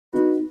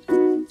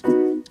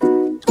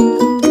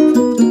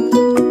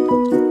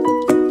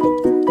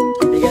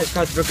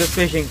cards for good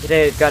fishing.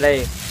 Today I've got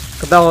a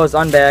Cabelas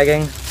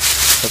unbagging.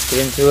 Let's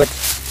get into it.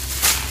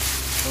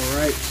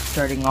 Alright,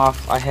 starting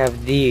off I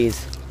have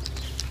these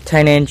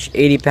 10-inch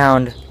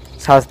 80-pound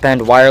South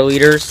Bend wire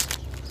leaders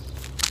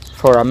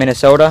for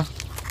Minnesota.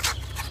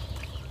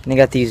 And I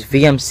got these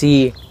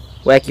VMC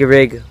Wacky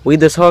Rig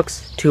weedless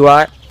hooks,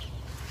 2-aught.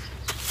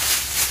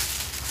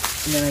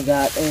 And then I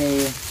got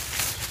a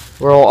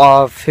roll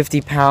of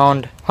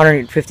 50-pound,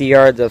 150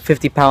 yards of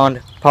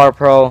 50-pound Power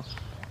Pro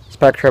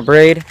Spectra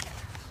braid.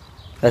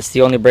 That's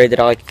the only braid that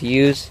I like to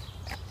use.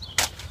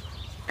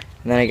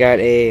 And then I got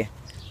a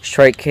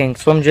Strike King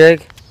swim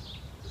jig.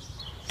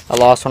 I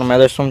lost one of my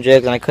other swim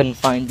jigs and I couldn't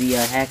find the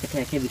Hack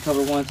Attack heavy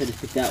cover one, so I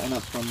just picked that one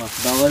up from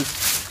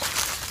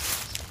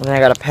Cabelas. And then I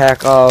got a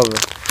pack of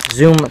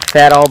Zoom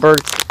Fat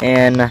Alberts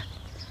and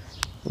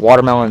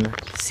watermelon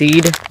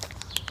seed.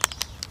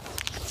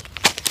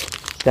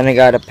 Then I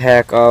got a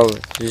pack of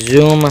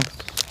Zoom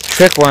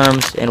trick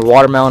worms and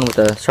watermelon with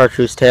a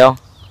chartreuse tail.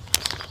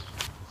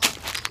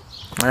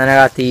 And then I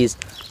got these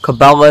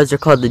Cabelas. They're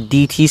called the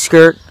DT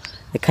skirt.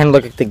 They kind of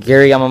look like the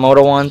Gary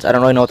Yamamoto ones. I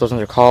don't really know what those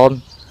ones are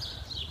called.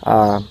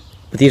 But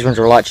these ones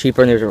are a lot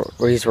cheaper, and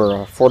these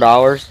were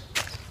 $4.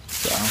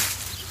 So.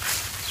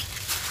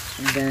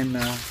 And then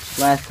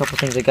last couple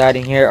things I got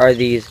in here are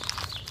these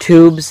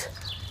tubes.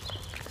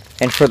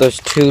 And for those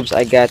tubes,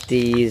 I got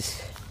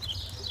these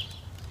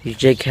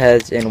jig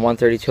heads in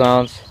 132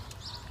 ounce.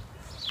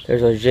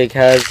 There's those jig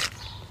heads.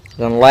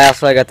 Then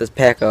lastly, I got this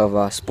pack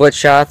of split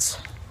shots.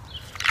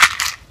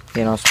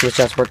 You know, split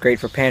shots work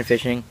great for pan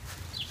fishing.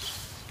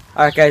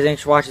 Alright guys,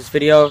 thanks for watching this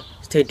video.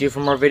 Stay tuned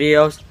for more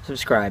videos.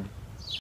 Subscribe.